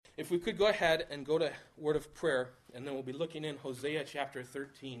If we could go ahead and go to word of prayer, and then we'll be looking in Hosea chapter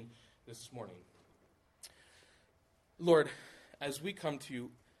 13 this morning. Lord, as we come to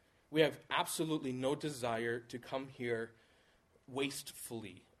you, we have absolutely no desire to come here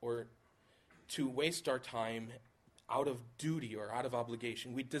wastefully or to waste our time out of duty or out of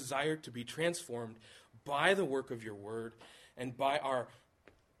obligation. We desire to be transformed by the work of your word and by our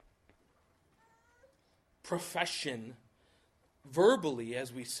profession verbally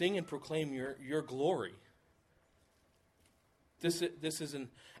as we sing and proclaim your glory. This is an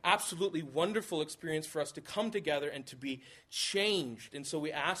absolutely wonderful experience for us to come together and to be changed. And so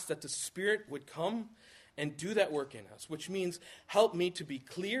we ask that the Spirit would come and do that work in us, which means help me to be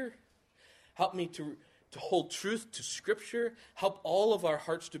clear, help me to hold truth to Scripture, help all of our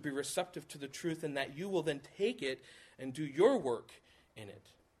hearts to be receptive to the truth, and that you will then take it and do your work in it.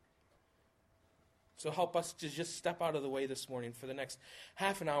 So help us to just step out of the way this morning for the next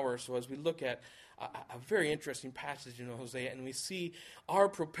half an hour or so as we look at a very interesting passage in Hosea, and we see our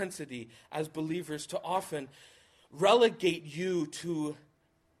propensity as believers to often relegate you to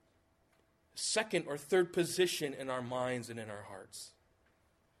second or third position in our minds and in our hearts.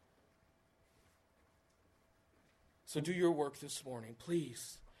 So do your work this morning,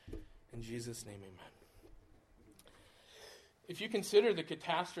 please. In Jesus' name, amen. If you consider the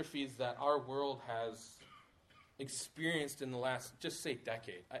catastrophes that our world has experienced in the last, just say,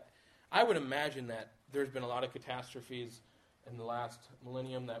 decade, I would imagine that there's been a lot of catastrophes in the last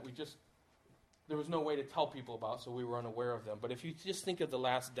millennium that there was no way to tell people about, so we were unaware of them. But if you just think of the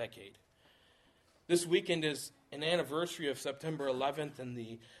last decade, this weekend is an anniversary of September 11th and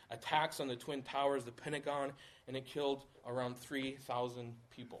the attacks on the Twin Towers, the Pentagon, and it killed around 3,000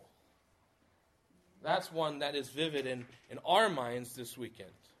 people. That's one that is vivid in our minds this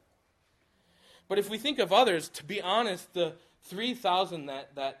weekend. But if we think of others, to be honest, the 3,000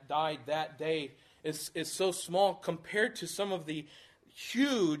 that died that day is so small compared to some of the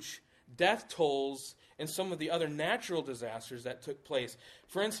huge death tolls and some of the other natural disasters that took place.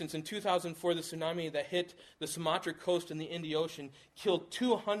 For instance, in 2004, the tsunami that hit the Sumatra coast in the Indian Ocean killed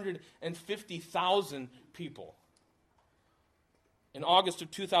 250,000 people. In August of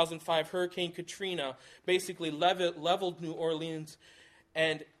 2005, Hurricane Katrina basically leveled New Orleans,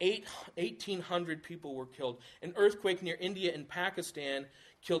 and 1,800 people were killed. An earthquake near India and Pakistan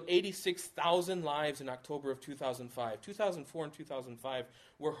killed 86,000 lives in October of 2005. 2004 and 2005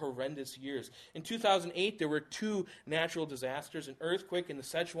 were horrendous years. In 2008, there were two natural disasters. An earthquake in the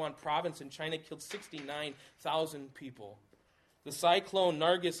Sichuan province in China killed 69,000 people. The cyclone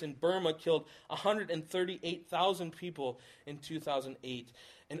Nargis in Burma killed 138,000 people in 2008.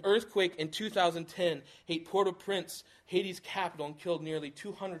 An earthquake in 2010 hit Port-au-Prince, Haiti's capital, and killed nearly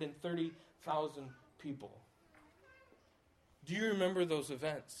 230,000 people. Do you remember those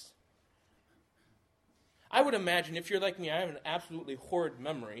events? I would imagine, if you're like me, I have an absolutely horrid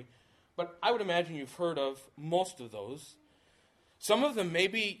memory, but I would imagine you've heard of most of those. Some of them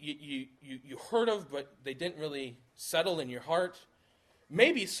maybe you heard of, but they didn't really settle in your heart.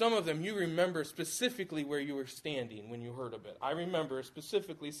 Maybe some of them you remember specifically where you were standing when you heard of it. I remember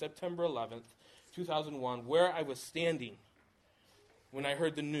specifically September 11th, 2001, where I was standing when I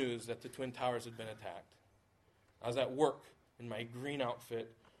heard the news that the Twin Towers had been attacked. I was at work in my green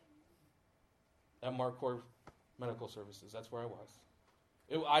outfit at Marquardt Medical Services. That's where I was.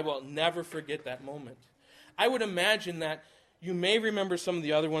 I will never forget that moment. I would imagine that you may remember some of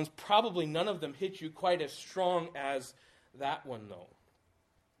the other ones. Probably none of them hit you quite as strong as that one, though.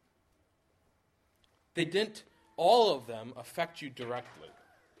 They didn't, all of them, affect you directly.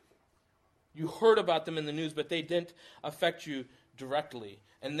 You heard about them in the news, but they didn't affect you directly.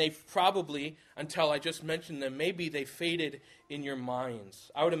 And they probably, until I just mentioned them, maybe they faded in your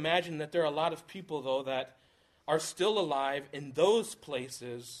minds. I would imagine that there are a lot of people, though, that are still alive in those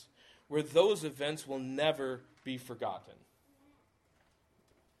places where those events will never be forgotten.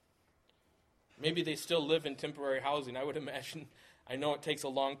 Maybe they still live in temporary housing. I would imagine, I know it takes a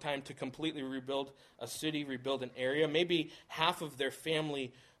long time to completely rebuild a city, rebuild an area. Maybe half of their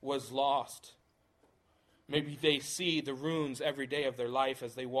family was lost. Maybe they see the ruins every day of their life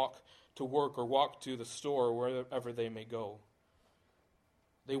as they walk to work or walk to the store or wherever they may go.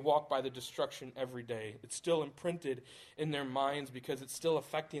 They walk by the destruction every day. It's still imprinted in their minds because it's still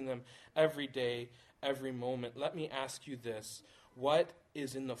affecting them every day, every moment. Let me ask you this. What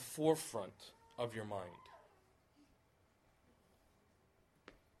is in the forefront of your mind?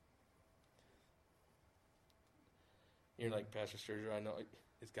 You're like, Pastor Sturgeon, I know.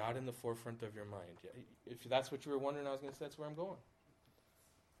 Is God in the forefront of your mind? Yeah, if that's what you were wondering, I was going to say that's where I'm going.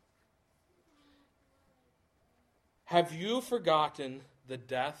 Have you forgotten the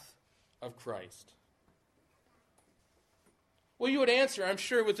death of Christ? Well, you would answer, I'm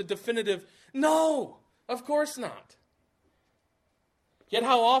sure, with a definitive, no, of course not. Yet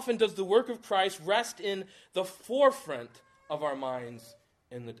how often does the work of Christ rest in the forefront of our minds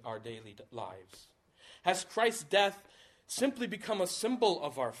in our daily lives? Has Christ's death simply become a symbol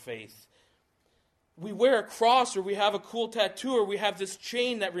of our faith? We wear a cross, or we have a cool tattoo, or we have this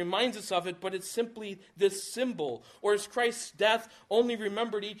chain that reminds us of it, but it's simply this symbol. Or is Christ's death only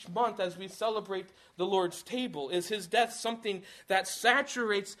remembered each month as we celebrate the Lord's table? Is his death something that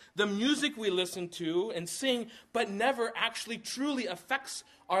saturates the music we listen to and sing, but never actually truly affects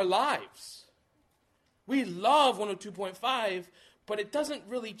our lives? We love 102.5, but it doesn't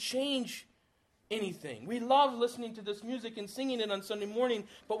really change anything. We love listening to this music and singing it on Sunday morning,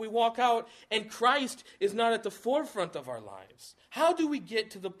 but we walk out and Christ is not at the forefront of our lives. How do we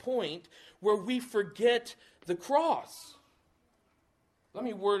get to the point where we forget the cross? Let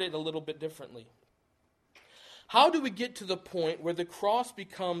me word it a little bit differently. How do we get to the point where the cross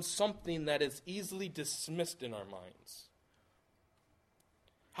becomes something that is easily dismissed in our minds?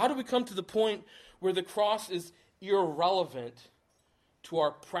 How do we come to the point where the cross is irrelevant to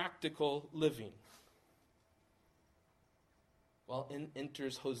our practical living? Well, in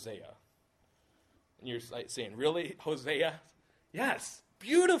enters Hosea. And you're saying, really, Hosea? Yes.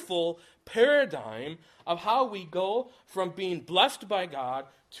 Beautiful paradigm of how we go from being blessed by God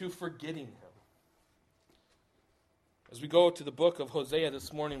to forgetting him. As we go to the book of Hosea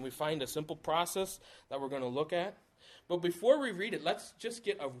this morning, we find a simple process that we're going to look at. But before we read it, let's just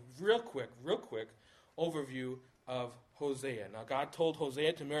get a real quick overview of Hosea. Now, God told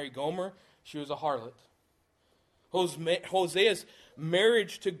Hosea to marry Gomer. She was a harlot. Hosea's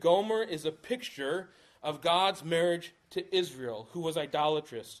marriage to Gomer is a picture of God's marriage to Israel, who was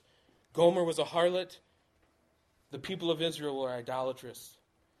idolatrous. Gomer was a harlot. The people of Israel were idolatrous.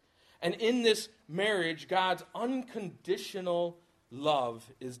 And in this marriage, God's unconditional love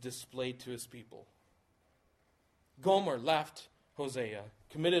is displayed to his people. Gomer left Hosea,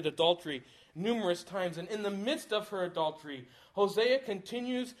 committed adultery numerous times, and in the midst of her adultery, Hosea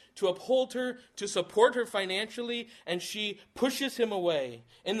continues to uphold her, to support her financially, and she pushes him away.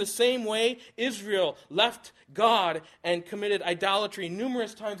 In the same way, Israel left God and committed idolatry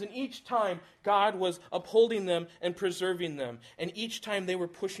numerous times, and each time God was upholding them and preserving them, and each time they were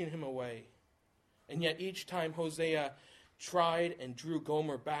pushing him away. And yet each time Hosea tried and drew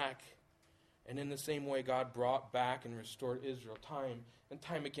Gomer back, and in the same way God brought back and restored Israel time and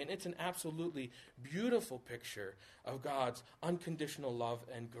time again. It's an absolutely beautiful picture of God's unconditional love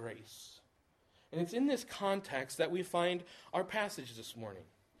and grace. And it's in this context that we find our passage this morning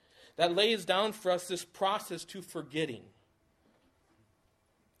that lays down for us this process to forgetting.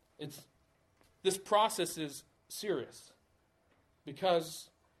 This process is serious because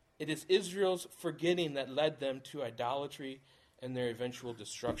it is Israel's forgetting that led them to idolatry and their eventual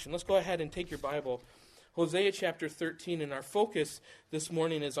destruction. Let's go ahead and take your Bible, Hosea chapter 13, and our focus this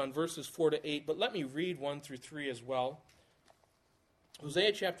morning is on verses 4 to 8, but let me read 1 through 3 as well.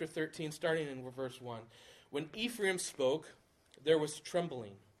 Hosea chapter 13, starting in verse 1. When Ephraim spoke, there was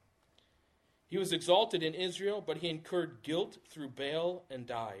trembling. He was exalted in Israel, but he incurred guilt through Baal and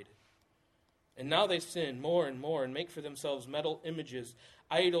died. And now they sin more and make for themselves metal images,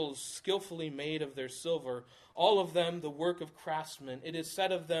 idols skillfully made of their silver, all of them the work of craftsmen. It is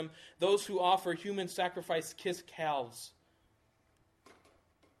said of them, those who offer human sacrifice kiss calves.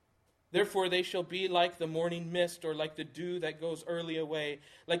 Therefore they shall be like the morning mist, or like the dew that goes early away,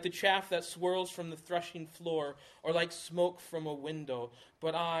 like the chaff that swirls from the threshing floor, or like smoke from a window.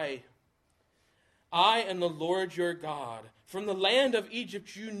 But I am the Lord your God. From the land of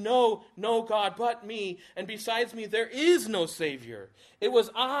Egypt you know no God but me, and besides me there is no Savior. It was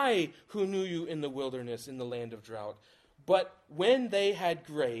I who knew you in the wilderness, in the land of drought. But when they had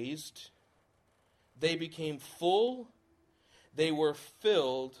grazed, they became full, they were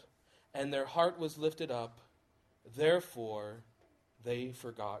filled, and their heart was lifted up. Therefore they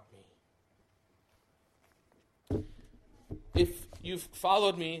forgot me. If you've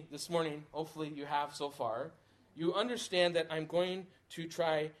followed me this morning, hopefully you have so far, you understand that I'm going to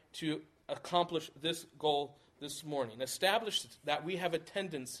try to accomplish this goal this morning. Establish that we have a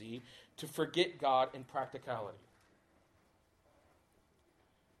tendency to forget God in practicality.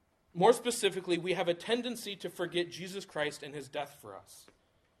 More specifically, we have a tendency to forget Jesus Christ and his death for us.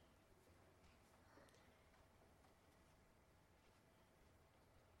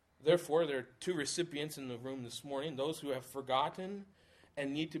 Therefore, there are two recipients in the room this morning, those who have forgotten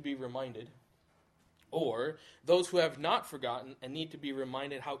and need to be reminded, or those who have not forgotten and need to be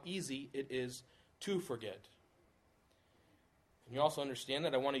reminded how easy it is to forget. And you also understand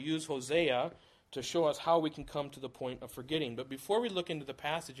that I want to use Hosea to show us how we can come to the point of forgetting. But before we look into the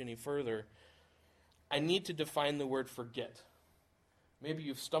passage any further, I need to define the word forget. Maybe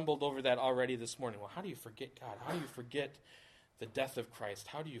you've stumbled over that already this morning. Well, how do you forget God? How do you forget the death of Christ?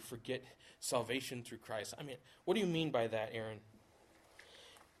 How do you forget salvation through Christ? I mean, what do you mean by that, Aaron?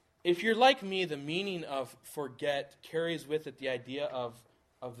 If you're like me, the meaning of forget carries with it the idea of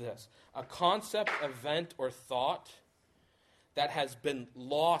this: a concept, event, or thought that has been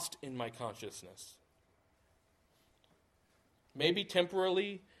lost in my consciousness. Maybe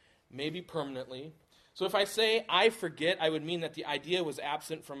temporarily, maybe permanently. So if I say I forget, I would mean that the idea was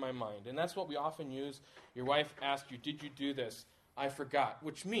absent from my mind. And that's what we often use. Your wife asked you, did you do this? I forgot.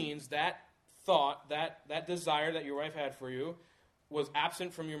 Which means that thought, that desire that your wife had for you was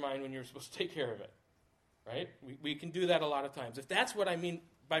absent from your mind when you were supposed to take care of it. Right? We can do that a lot of times. If that's what I mean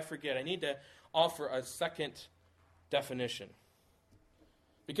by forget, I need to offer a second definition.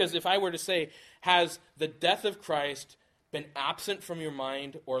 Because if I were to say, has the death of Christ been absent from your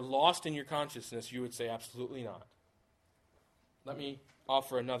mind or lost in your consciousness, you would say absolutely not. Let me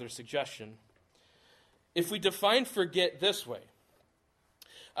offer another suggestion. If we define forget this way: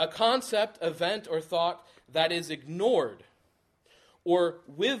 a concept, event, or thought that is ignored or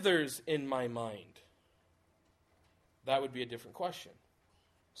withers in my mind, that would be a different question.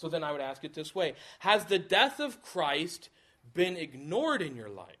 So then I would ask it this way: has the death of Christ been ignored in your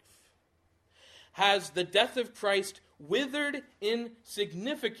life? Has the death of Christ withered in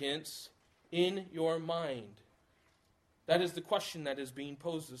significance in your mind? That is the question that is being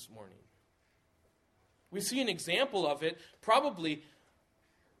posed this morning. We see an example of it, probably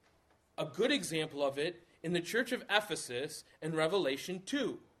a good example of it, in the church of Ephesus in Revelation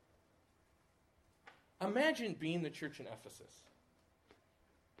 2. Imagine being the church in Ephesus.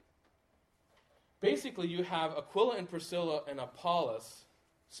 Basically, you have Aquila and Priscilla and Apollos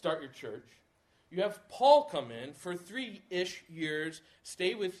start your church. You have Paul come in for 3-ish years,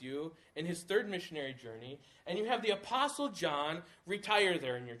 stay with you in his third missionary journey, and you have the Apostle John retire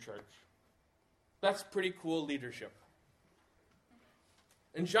there in your church. That's pretty cool leadership.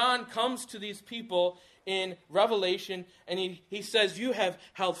 And John comes to these people in Revelation, and he says, you have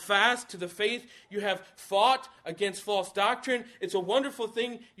held fast to the faith, you have fought against false doctrine, it's a wonderful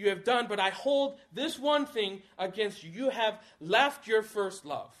thing you have done, but I hold this one thing against you: you have left your first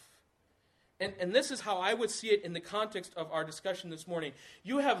love. And this is how I would see it in the context of our discussion this morning.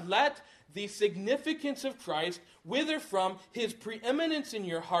 You have let the significance of Christ wither from his preeminence in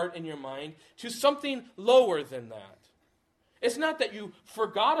your heart and your mind to something lower than that. It's not that you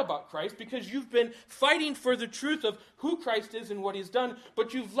forgot about Christ, because you've been fighting for the truth of who Christ is and what he's done,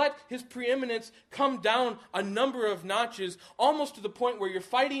 but you've let his preeminence come down a number of notches, almost to the point where you're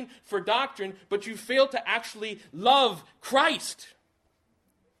fighting for doctrine, but you fail to actually love Christ.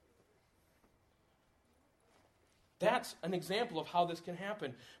 That's an example of how this can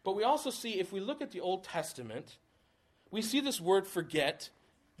happen. But we also see, if we look at the Old Testament, we see this word forget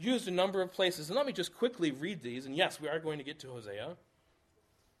used a number of places. And let me just quickly read these. And yes, we are going to get to Hosea.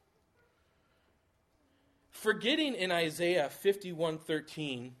 Forgetting in Isaiah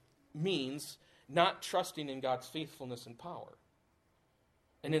 51:13 means not trusting in God's faithfulness and power,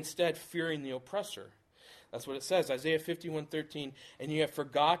 and instead fearing the oppressor. That's what it says, Isaiah 51:13. And you have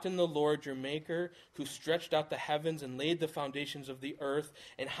forgotten the Lord your Maker, who stretched out the heavens and laid the foundations of the earth.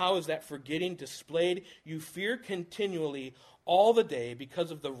 And how is that forgetting displayed? You fear continually all the day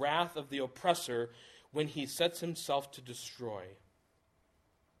because of the wrath of the oppressor when he sets himself to destroy.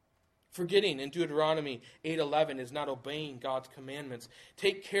 Forgetting in Deuteronomy 8:11 is not obeying God's commandments.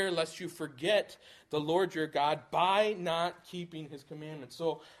 Take care lest you forget the Lord your God by not keeping his commandments.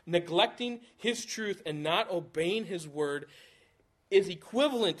 So neglecting his truth and not obeying his word is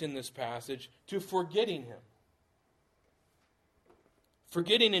equivalent in this passage to forgetting him.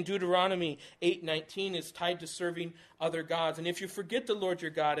 Forgetting in Deuteronomy 8:19 is tied to serving other gods. And if you forget the Lord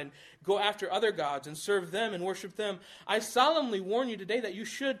your God and go after other gods and serve them and worship them, I solemnly warn you today that you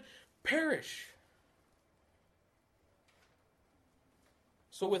should perish.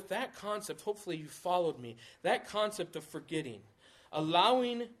 So with that concept, hopefully you followed me, that concept of forgetting,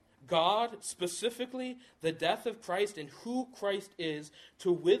 allowing God, specifically the death of Christ and who Christ is,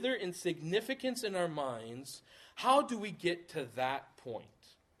 to wither in significance in our minds, how do we get to that point?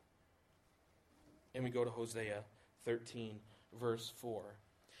 And we go to Hosea 13, verse 4.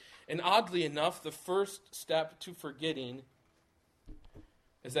 And oddly enough, the first step to forgetting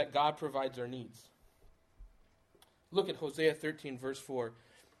is that God provides our needs. Look at Hosea 13, verse 4.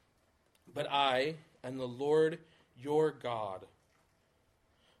 But I am the Lord your God,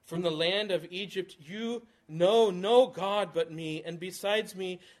 From the land of Egypt you know no God but me, and besides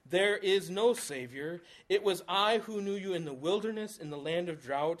me there is no Savior. It was I who knew you in the wilderness, in the land of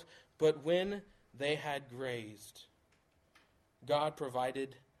drought, but when they had grazed, God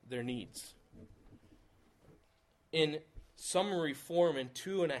provided their needs. In summary form, in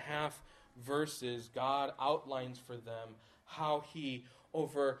 2.5 verses, God outlines for them how he,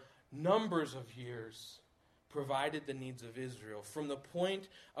 over numbers of years, provided the needs of Israel. From the point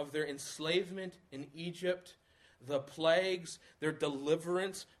of their enslavement in Egypt, the plagues, their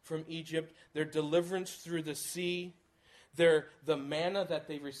deliverance from Egypt, their deliverance through the sea, the manna that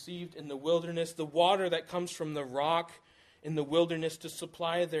they received in the wilderness, the water that comes from the rock in the wilderness to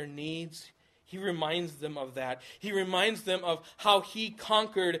supply their needs. He reminds them of that. He reminds them of how he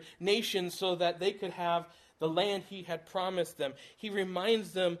conquered nations so that they could have the land he had promised them. He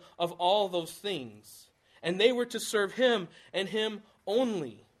reminds them of all those things. And they were to serve him and him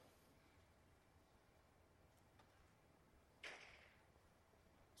only.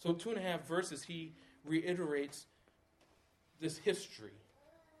 So 2.5 verses, he reiterates this history.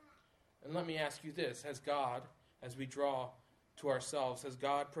 And let me ask you this. Has God, as we draw to ourselves, has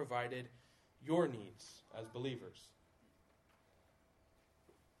God provided your needs as believers?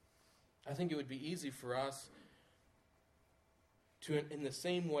 I think it would be easy for us to, in the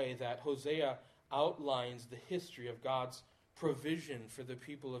same way that Hosea outlines the history of God's provision for the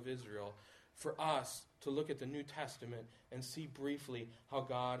people of Israel, for us to look at the New Testament and see briefly how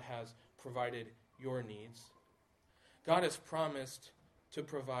God has provided your needs. God has promised to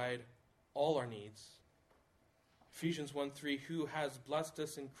provide all our needs. Ephesians 1:3, who has blessed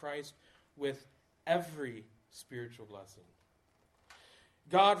us in Christ with every spiritual blessing.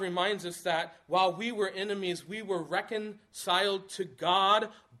 God reminds us that while we were enemies, we were reconciled to God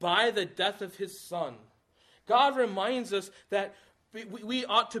by the death of his Son. God reminds us that we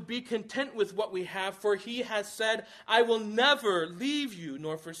ought to be content with what we have, for he has said, I will never leave you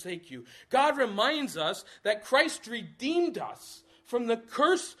nor forsake you. God reminds us that Christ redeemed us from the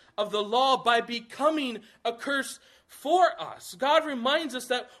curse of the law by becoming a curse for us. God reminds us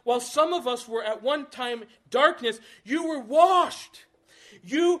that while some of us were at one time darkness, you were washed.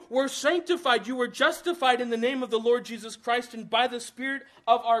 You were sanctified. You were justified in the name of the Lord Jesus Christ and by the Spirit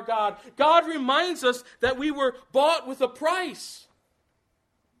of our God. God reminds us that we were bought with a price.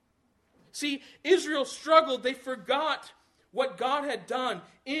 See, Israel struggled. They forgot what God had done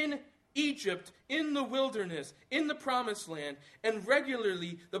in Egypt, in the wilderness, in the promised land, and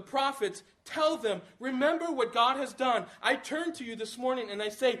regularly the prophets tell them, remember what God has done. I turn to you this morning and I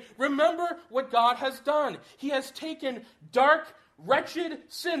say, remember what God has done. He has taken dark, wretched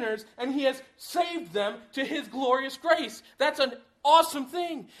sinners and he has saved them to his glorious grace. That's an awesome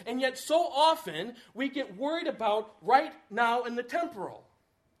thing. And yet so often we get worried about right now in the temporal.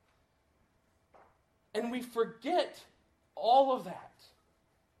 And we forget all of that.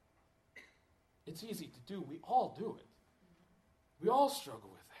 It's easy to do. We all do it. We all struggle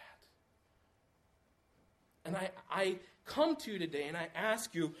with that. And I come to you today and I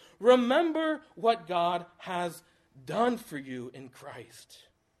ask you, remember what God has done for you in Christ.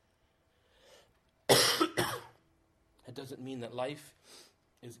 That doesn't mean that life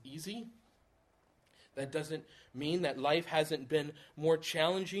is easy. That doesn't mean that life hasn't been more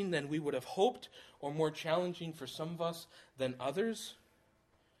challenging than we would have hoped, or more challenging for some of us than others.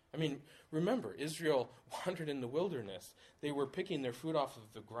 I mean, remember, Israel wandered in the wilderness. They were picking their food off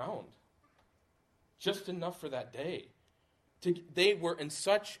of the ground. Just enough for that day. They were in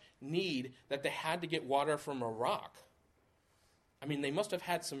such need that they had to get water from a rock. I mean, they must have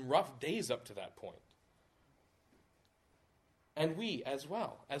had some rough days up to that point. And we as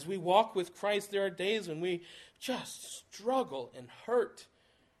well. As we walk with Christ, there are days when we just struggle and hurt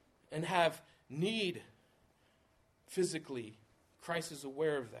and have need physically. Christ is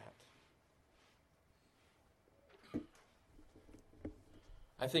aware of that.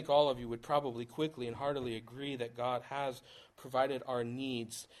 I think all of you would probably quickly and heartily agree that God has provided our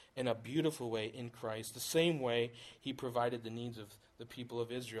needs in a beautiful way in Christ, the same way he provided the needs of the people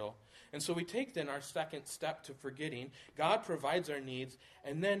of Israel. And so we take then our second step to forgetting. God provides our needs,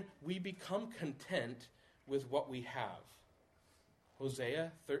 and then we become content with what we have.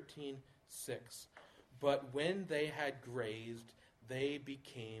 Hosea 13:6. But when they had grazed, they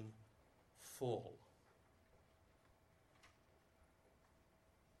became full.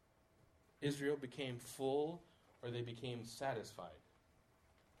 Israel became full, or they became satisfied.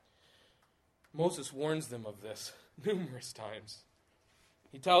 Moses warns them of this numerous times.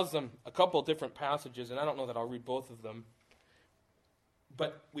 He tells them a couple different passages, and I don't know that I'll read both of them.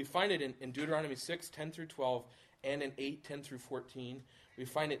 But we find it in Deuteronomy 6:10-12, and in 8:10 through 14. We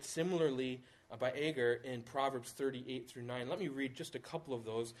find it similarly by Agur in Proverbs 38 through 9. Let me read just a couple of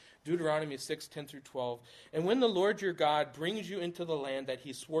those. Deuteronomy 6:10 through 12. And when the Lord your God brings you into the land that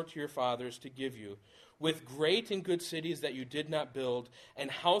he swore to your fathers to give you, with great and good cities that you did not build, and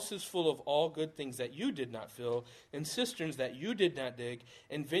houses full of all good things that you did not fill, and cisterns that you did not dig,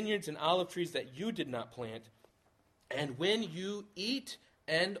 and vineyards and olive trees that you did not plant, and when you eat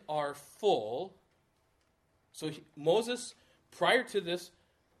and are full. So Moses, prior to this,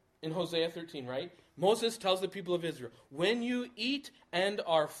 in Hosea 13, right? Moses tells the people of Israel, when you eat and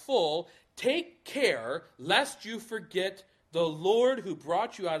are full, take care lest you forget the Lord who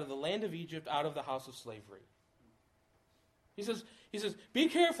brought you out of the land of Egypt, out of the house of slavery. He says, be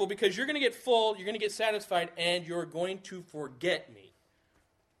careful because you're going to get full, you're going to get satisfied, and you're going to forget me.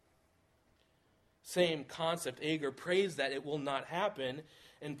 Same concept. Agur prays that it will not happen.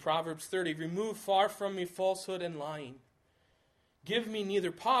 In Proverbs 30, remove far from me falsehood and lying. Give me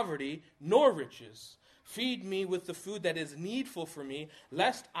neither poverty nor riches. Feed me with the food that is needful for me,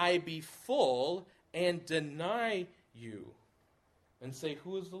 lest I be full and deny you. And say,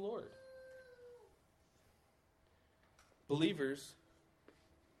 who is the Lord? Believers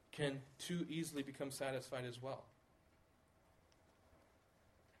can too easily become satisfied as well.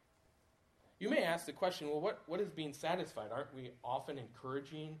 You may ask the question, well, what is being satisfied? Aren't we often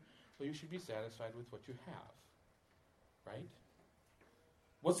encouraging, well, you should be satisfied with what you have, right?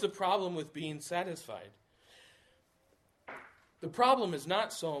 What's the problem with being satisfied? The problem is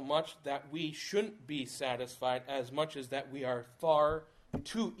not so much that we shouldn't be satisfied as much as that we are far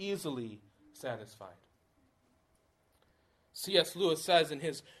too easily satisfied. C.S. Lewis says in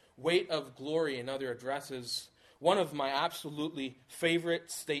his Weight of Glory and Other Addresses, one of my absolutely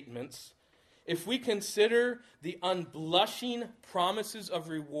favorite statements, if we consider the unblushing promises of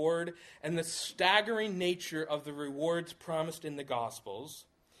reward and the staggering nature of the rewards promised in the Gospels,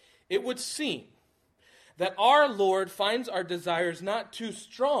 it would seem that our Lord finds our desires not too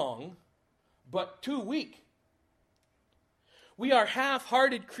strong, but too weak. We are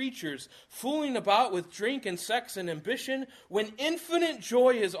half-hearted creatures, fooling about with drink and sex and ambition, when infinite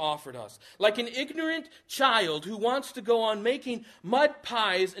joy is offered us, like an ignorant child who wants to go on making mud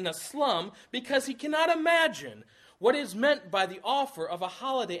pies in a slum because he cannot imagine what is meant by the offer of a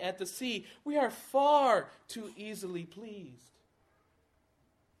holiday at the sea. We are far too easily pleased.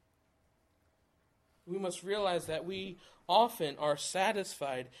 We must realize that we often are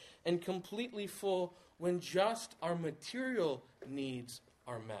satisfied and completely full when just our material needs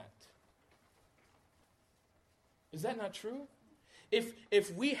are met. Is that not true?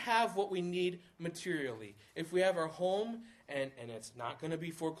 If we have what we need materially, if we have our home and it's not going to be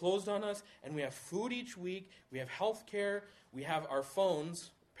foreclosed on us, and we have food each week, we have health care, we have our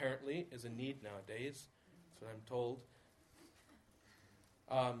phones, apparently is a need nowadays, that's what I'm told.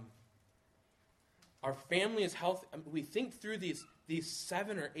 Our family is healthy. We think through these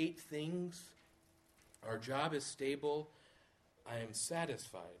 7 or 8 things. Our job is stable. I am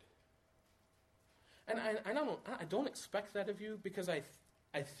satisfied. And I don't expect that of you because I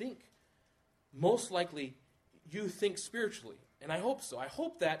think most likely you think spiritually. And I hope so. I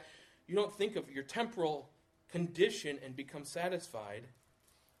hope that you don't think of your temporal condition and become satisfied.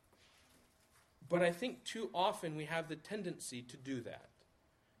 But I think too often we have the tendency to do that.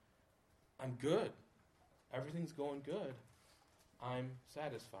 I'm good. Everything's going good. I'm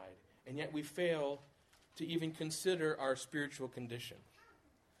satisfied. And yet we fail to even consider our spiritual condition.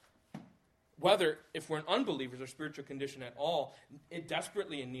 Whether, if we're an unbelievers, our spiritual condition at all,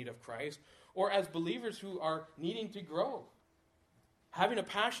 desperately in need of Christ, or as believers who are needing to grow. Having a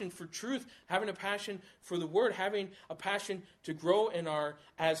passion for truth, having a passion for the Word, having a passion to grow in our,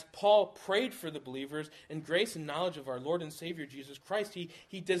 as Paul prayed for the believers, in grace and knowledge of our Lord and Savior Jesus Christ. He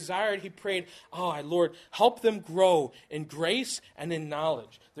prayed, oh, Lord, help them grow in grace and in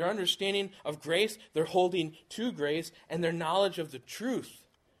knowledge. Their understanding of grace, their holding to grace, and their knowledge of the truth.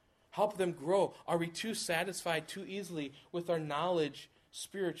 Help them grow. Are we too satisfied too easily with our knowledge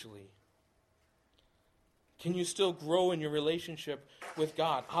spiritually? Can you still grow in your relationship with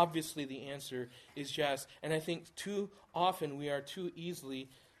God? Obviously, the answer is yes. And I think too often we are too easily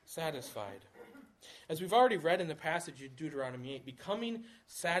satisfied. As we've already read in the passage of Deuteronomy 8, becoming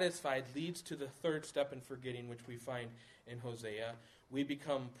satisfied leads to the third step in forgetting, which we find in Hosea. We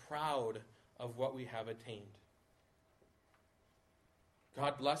become proud of what we have attained.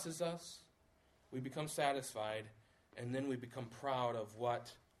 God blesses us, we become satisfied, and then we become proud of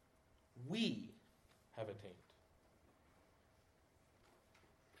what we have attained.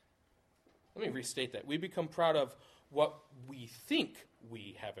 Let me restate that. We become proud of what we think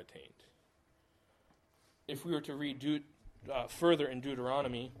we have attained. if we were to read further in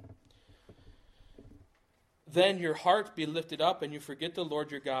Deuteronomy, then your heart be lifted up, and you forget the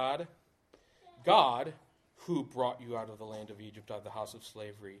Lord your God, who brought you out of the land of Egypt, out of the house of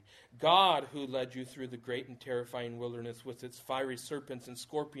slavery. God who led you through the great and terrifying wilderness with its fiery serpents and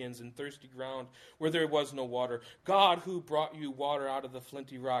scorpions and thirsty ground where there was no water. God who brought you water out of the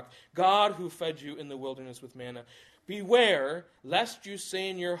flinty rock. God who fed you in the wilderness with manna. Beware, lest you say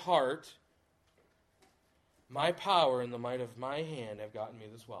in your heart, my power and the might of my hand have gotten me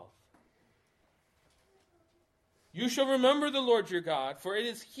this wealth. You shall remember the Lord your God, for it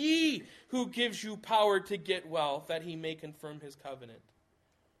is He who gives you power to get wealth, that He may confirm His covenant.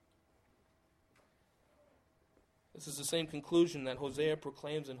 This is the same conclusion that Hosea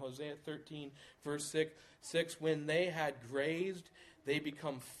proclaims in Hosea 13, verse 6. When they had grazed, they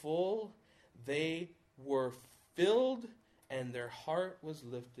become full, they were filled, and their heart was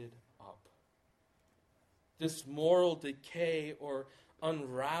lifted up. This moral decay or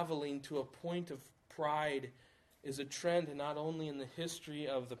unraveling to a point of pride is a trend not only in the history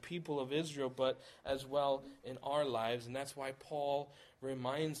of the people of Israel, but as well in our lives. And that's why Paul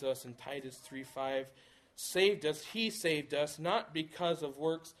reminds us in Titus 3:5, He saved us, not because of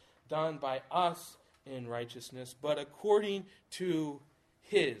works done by us in righteousness, but according to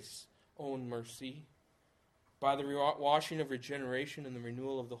His own mercy, by the washing of regeneration and the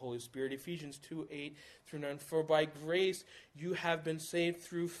renewal of the Holy Spirit. Ephesians 2:8-9. For by grace you have been saved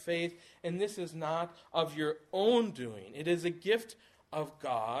through faith, and this is not of your own doing. It is a gift of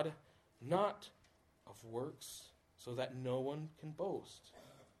God, not of works, so that no one can boast.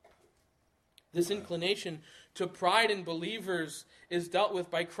 This inclination to pride in believers is dealt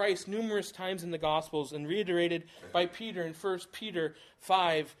with by Christ numerous times in the Gospels and reiterated by Peter in 1 Peter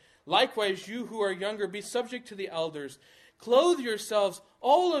 5. Likewise, you who are younger, be subject to the elders. Clothe yourselves,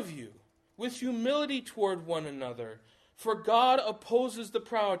 all of you, with humility toward one another. For God opposes the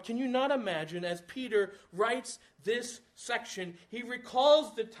proud. Can you not imagine, as Peter writes this section, he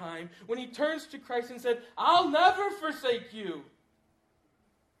recalls the time when he turns to Christ and said, I'll never forsake you.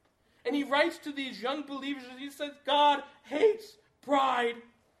 And he writes to these young believers, and he says, God hates pride.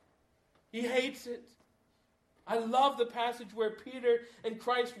 He hates it. I love the passage where Peter and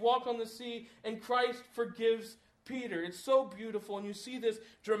Christ walk on the sea and Christ forgives Peter. It's so beautiful, and you see this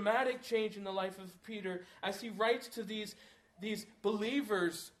dramatic change in the life of Peter as he writes to these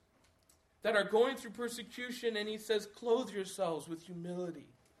believers that are going through persecution, and he says, clothe yourselves with humility.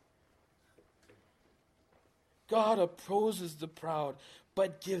 God opposes the proud,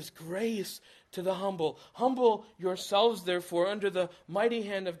 but gives grace to the humble. Humble yourselves, therefore, under the mighty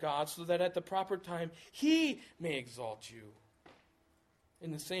hand of God, so that at the proper time He may exalt you.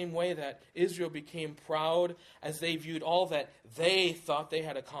 In the same way that Israel became proud as they viewed all that they thought they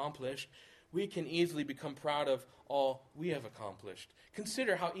had accomplished, we can easily become proud of all we have accomplished.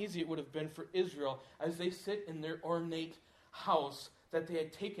 Consider how easy it would have been for Israel as they sit in their ornate house that they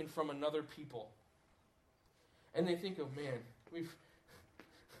had taken from another people. And they think of, man, we've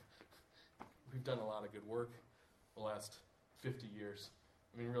done a lot of good work the last 50 years.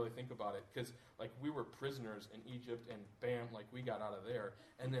 I mean, really think about it. Because, we were prisoners in Egypt, and bam, we got out of there.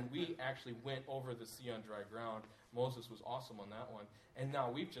 And then we actually went over the sea on dry ground. Moses was awesome on that one. And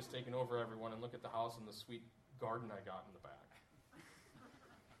now we've just taken over everyone, and look at the house and the sweet garden I got in the back.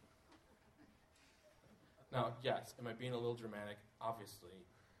 Now, yes, am I being a little dramatic? Obviously.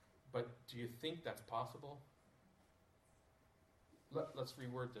 But do you think that's possible? Let's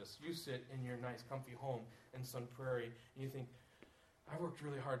reword this. You sit in your nice, comfy home in Sun Prairie, and you think, I worked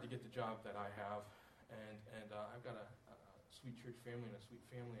really hard to get the job that I have, and I've got a sweet church family and a sweet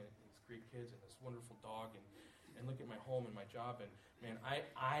family and these great kids and this wonderful dog, and look at my home and my job, and man,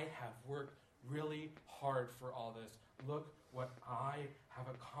 I have worked really hard for all this. Look what I have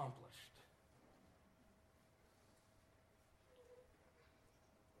accomplished.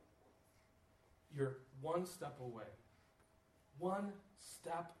 You're one step away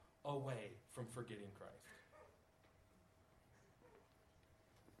from forgetting Christ.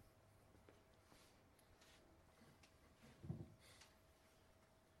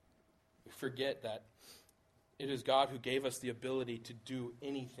 We forget that it is God who gave us the ability to do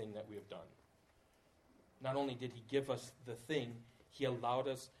anything that we have done. Not only did He give us the thing, He allowed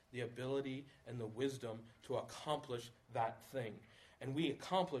us the ability and the wisdom to accomplish that thing. And we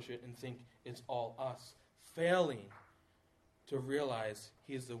accomplish it and think it's all us, failing to realize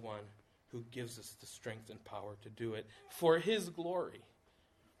He's the one who gives us the strength and power to do it for His glory.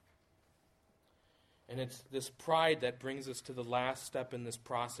 And it's this pride that brings us to the last step in this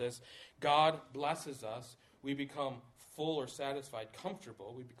process. God blesses us. We become full or satisfied,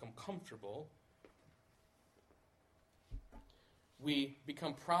 comfortable. We become comfortable. We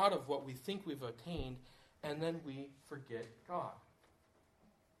become proud of what we think we've attained, and then we forget God.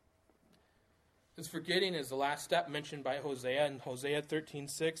 This forgetting is the last step mentioned by Hosea in Hosea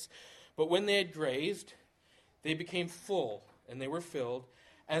 13:6. But when they had grazed, they became full, and they were filled,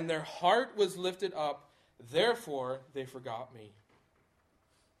 and their heart was lifted up, therefore they forgot me.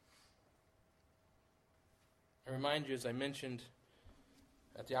 I remind you, as I mentioned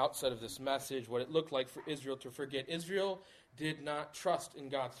at the outset of this message, what it looked like for Israel to forget. Israel did not trust in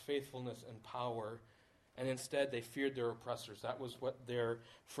God's faithfulness and power, and instead they feared their oppressors. That was what their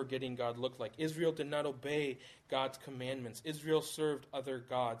forgetting God looked like. Israel did not obey God's commandments. Israel served other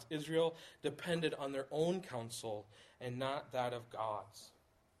gods. Israel depended on their own counsel and not that of God's.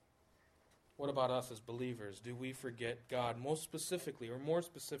 What about us as believers? Do we forget God? Most specifically, or more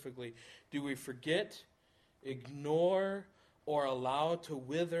specifically, do we forget, ignore, or allow to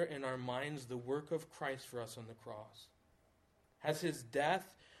wither in our minds the work of Christ for us on the cross? Has his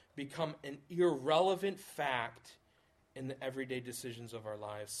death become an irrelevant fact in the everyday decisions of our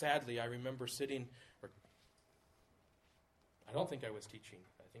lives? Sadly, I remember sitting, I don't think I was teaching.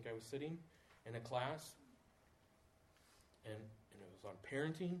 I think I was sitting in a class, and it was on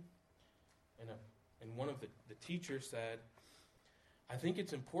parenting, and one of the teachers said, I think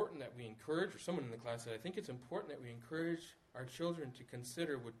it's important that we encourage, or someone in the class said, I think it's important that we encourage our children to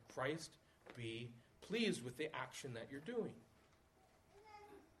consider, would Christ be pleased with the action that you're doing?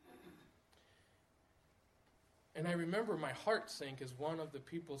 And I remember my heart sank as one of the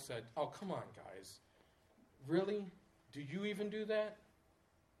people said, oh, come on, guys. Really? Do you even do that?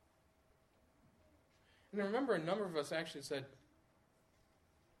 And I remember a number of us actually said,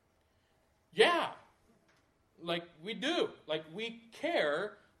 yeah, like we do. Like we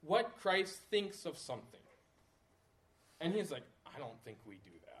care what Christ thinks of something. And he's like, I don't think we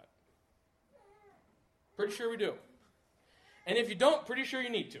do that. Pretty sure we do. And if you don't, pretty sure you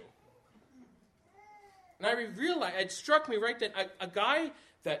need to. And I realized, it struck me right then, a guy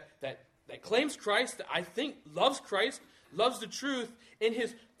that claims Christ, that I think loves Christ, loves the truth, in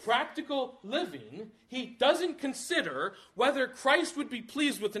his practical living, he doesn't consider whether Christ would be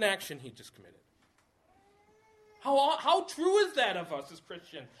pleased with an action he just committed. How true is that of us as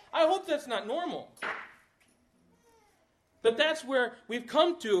Christians? I hope that's not normal. But that's where we've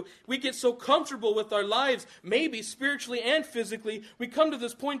come to. We get so comfortable with our lives, maybe spiritually and physically. We come to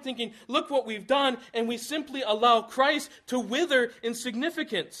this point thinking, look what we've done, and we simply allow Christ to wither in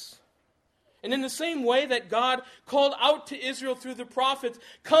significance. And in the same way that God called out to Israel through the prophets,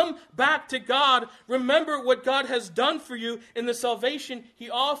 come back to God, remember what God has done for you in the salvation he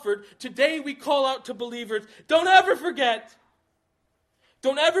offered. Today we call out to believers, don't ever forget.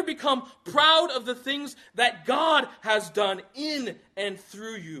 Don't ever become proud of the things that God has done in and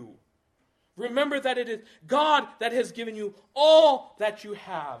through you. Remember that it is God that has given you all that you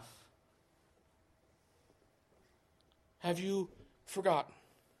have. Have you forgotten?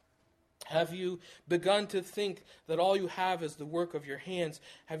 Have you begun to think that all you have is the work of your hands?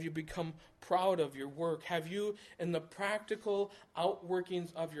 Have you become proud of your work? Have you, in the practical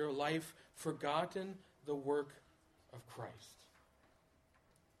outworkings of your life, forgotten the work of Christ?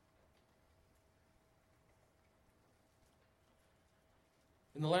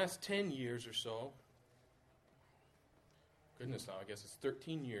 In the last 10 years or so, goodness now, I guess it's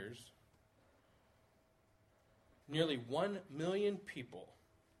 13 years, nearly 1 million people,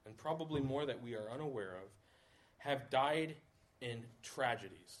 and probably more that we are unaware of, have died in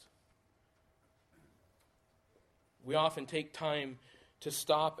tragedies. We often take time to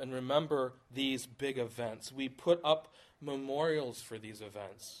stop and remember these big events. We put up memorials for these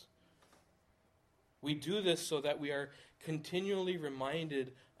events. We do this so that we are continually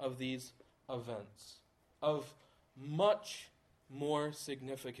reminded of these events, of much more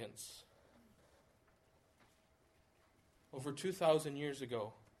significance. Over 2,000 years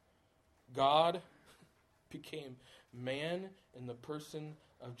ago, God became man in the person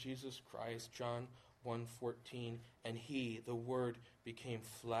of Jesus Christ, John 1:14, and he, the Word, became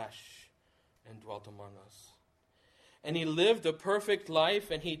flesh and dwelt among us. And he lived a perfect life,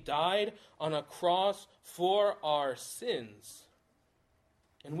 and he died on a cross for our sins.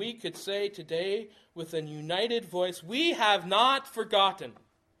 And we could say today with a united voice, we have not forgotten.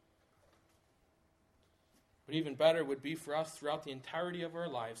 But even better would be for us throughout the entirety of our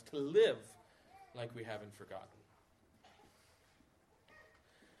lives to live like we haven't forgotten.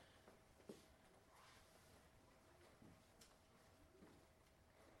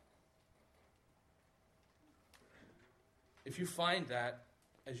 If you find that,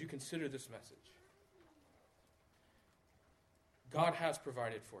 as you consider this message, God has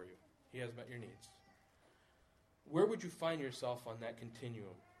provided for you. He has met your needs. where would you find yourself on that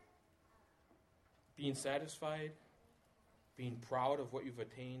continuum? Being satisfied? Being proud of what you've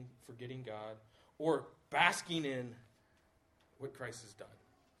attained, forgetting God? Or basking in what Christ has done?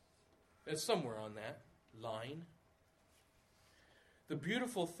 It's somewhere on that line. The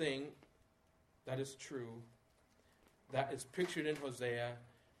beautiful thing that is true, that is pictured in Hosea,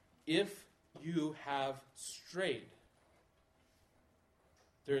 if you have strayed,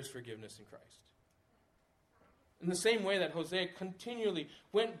 there is forgiveness in Christ. In the same way that Hosea continually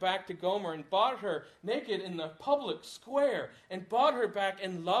went back to Gomer and bought her naked in the public square and bought her back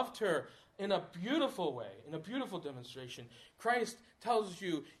and loved her in a beautiful way, in a beautiful demonstration, Christ tells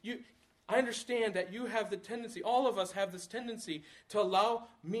you, I understand that you have the tendency, all of us have this tendency to allow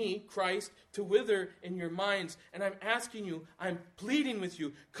me, Christ, to wither in your minds. And I'm asking you, I'm pleading with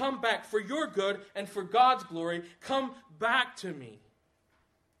you, come back for your good and for God's glory. Come back to me.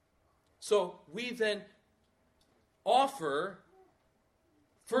 So we then offer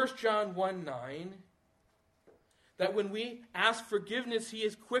 1 John 1:9, that when we ask forgiveness, He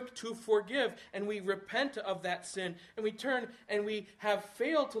is quick to forgive, and we repent of that sin, and we turn and we have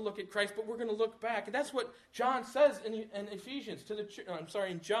failed to look at Christ, but we're going to look back. And that's what John says in Ephesians to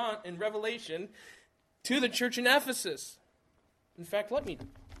the in Revelation to the church in Ephesus. In fact, let me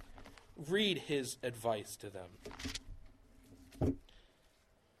read his advice to them.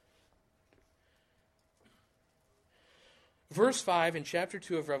 Verse 5 in chapter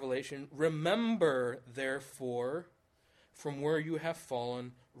 2 of Revelation, remember, therefore, from where you have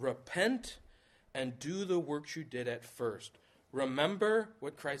fallen, repent and do the works you did at first. Remember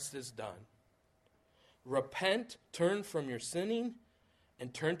what Christ has done. Repent, turn from your sinning,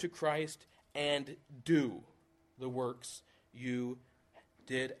 and turn to Christ and do the works you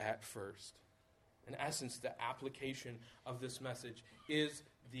did at first. In essence, the application of this message is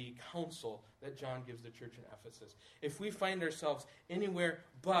the counsel that John gives the church in Ephesus. If we find ourselves anywhere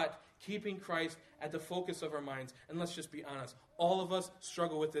but keeping Christ at the focus of our minds, and let's just be honest, all of us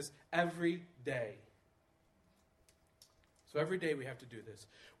struggle with this every day. So every day we have to do this.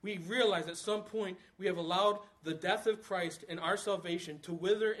 We realize at some point we have allowed the death of Christ and our salvation to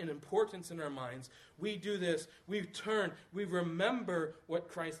wither in importance in our minds. We do this. We turn. We remember what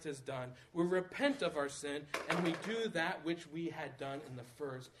Christ has done. We repent of our sin, and we do that which we had done in the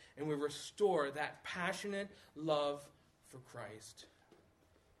first. And we restore that passionate love for Christ.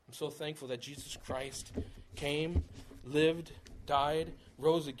 I'm so thankful that Jesus Christ came, lived, died,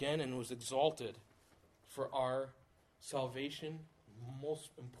 rose again, and was exalted for our salvation, most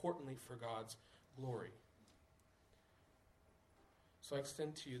importantly for God's glory. So I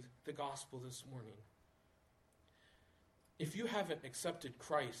extend to you the gospel this morning. If you haven't accepted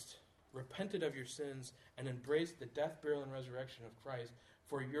Christ, repented of your sins, and embraced the death, burial, and resurrection of Christ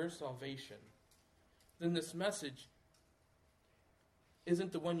for your salvation, then this message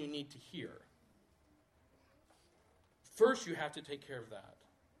isn't the one you need to hear. First, you have to take care of that.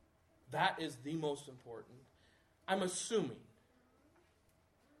 That is the most important. I'm assuming,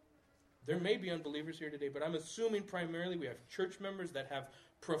 there may be unbelievers here today, but I'm assuming primarily we have church members that have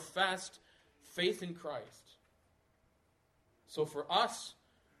professed faith in Christ. So for us,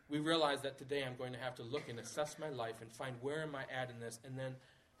 we realize that today I'm going to have to look and assess my life and find where am I at in this, and then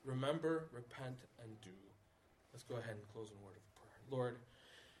remember, repent, and do. Let's go ahead and close in a word of prayer. Lord,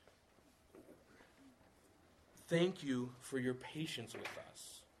 thank you for your patience with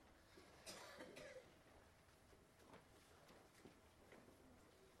us.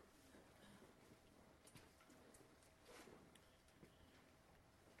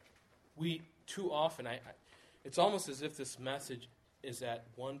 We too often, it's almost as if this message is at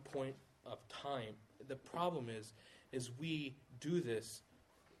one point of time. The problem is we do this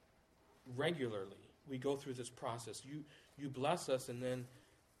regularly. We go through this process. You bless us, and then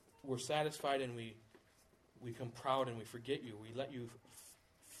we're satisfied, and we become proud, and we forget you. We let you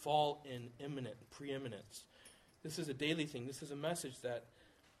fall in preeminence. This is a daily thing. This is a message that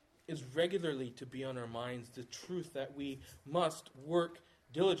is regularly to be on our minds. The truth that we must work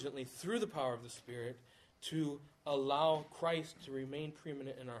diligently through the power of the Spirit to allow Christ to remain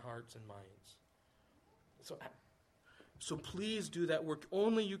preeminent in our hearts and minds. So please do that work.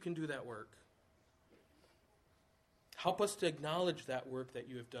 Only you can do that work. Help us to acknowledge that work that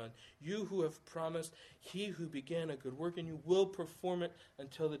you have done. You who have promised, he who began a good work in you will perform it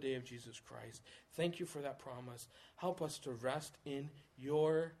until the day of Jesus Christ. Thank you for that promise. Help us to rest in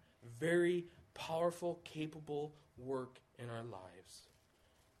your very powerful, capable work in our lives.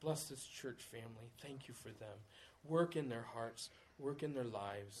 Bless this church family. Thank you for them. Work in their hearts. Work in their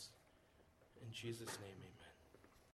lives. In Jesus' name, amen.